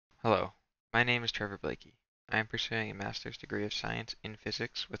Hello, my name is Trevor Blaikie. I am pursuing a master's degree of science in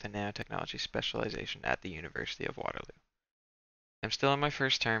physics with a nanotechnology specialization at the University of Waterloo. I'm still in my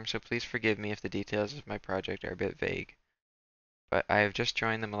first term, so please forgive me if the details of my project are a bit vague, but I have just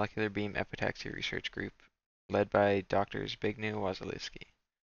joined the molecular beam epitaxy research group led by Drs. Bignu Wazalewski.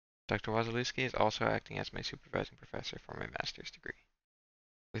 Dr. Wazalewski is also acting as my supervising professor for my master's degree.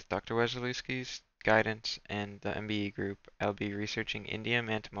 With Dr. Wazalewski's guidance and the MBE group, I'll be researching indium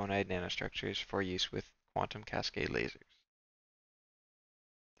antimonide nanostructures for use with quantum cascade lasers.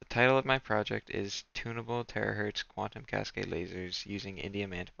 The title of my project is Tunable Terahertz Quantum Cascade Lasers using indium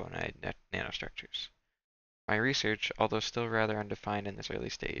antimonide nanostructures. My research, although still rather undefined in this early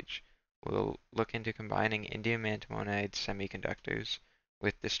stage, will look into combining indium antimonide semiconductors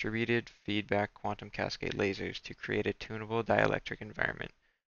with distributed feedback quantum cascade lasers to create a tunable dielectric environment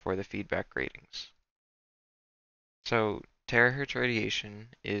for the feedback gratings. So, terahertz radiation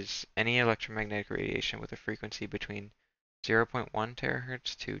is any electromagnetic radiation with a frequency between 0.1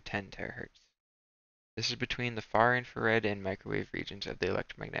 terahertz to 10 terahertz. This is between the far infrared and microwave regions of the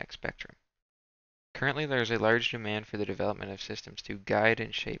electromagnetic spectrum. Currently, there is a large demand for the development of systems to guide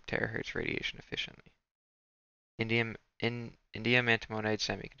and shape terahertz radiation efficiently. Indium antimonide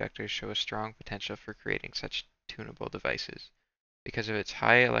semiconductors show a strong potential for creating such tunable devices because of its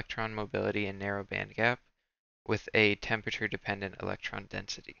high electron mobility and narrow band gap with a temperature-dependent electron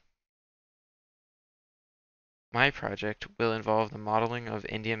density. My project will involve the modeling of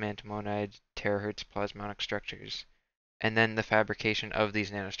indium antimonide terahertz plasmonic structures, and then the fabrication of these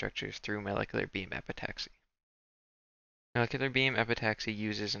nanostructures through molecular beam epitaxy. Molecular beam epitaxy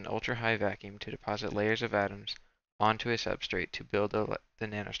uses an ultra-high vacuum to deposit layers of atoms onto a substrate to build the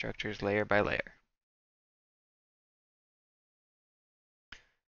nanostructures layer by layer.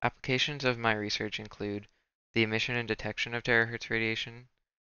 Applications of my research include the emission and detection of terahertz radiation,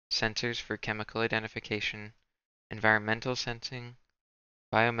 sensors for chemical identification, environmental sensing,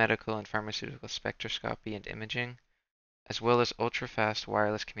 biomedical and pharmaceutical spectroscopy and imaging, as well as ultra-fast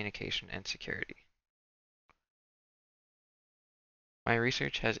wireless communication and security. My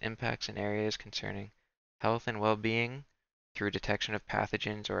research has impacts in areas concerning health and well-being through detection of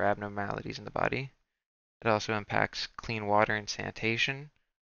pathogens or abnormalities in the body. It also impacts clean water and sanitation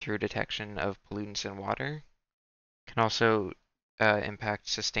through detection of pollutants in water. It can also impact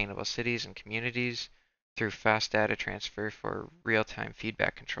sustainable cities and communities through fast data transfer for real-time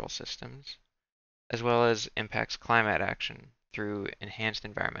feedback control systems, as well as impacts climate action through enhanced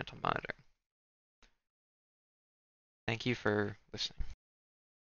environmental monitoring. Thank you for listening.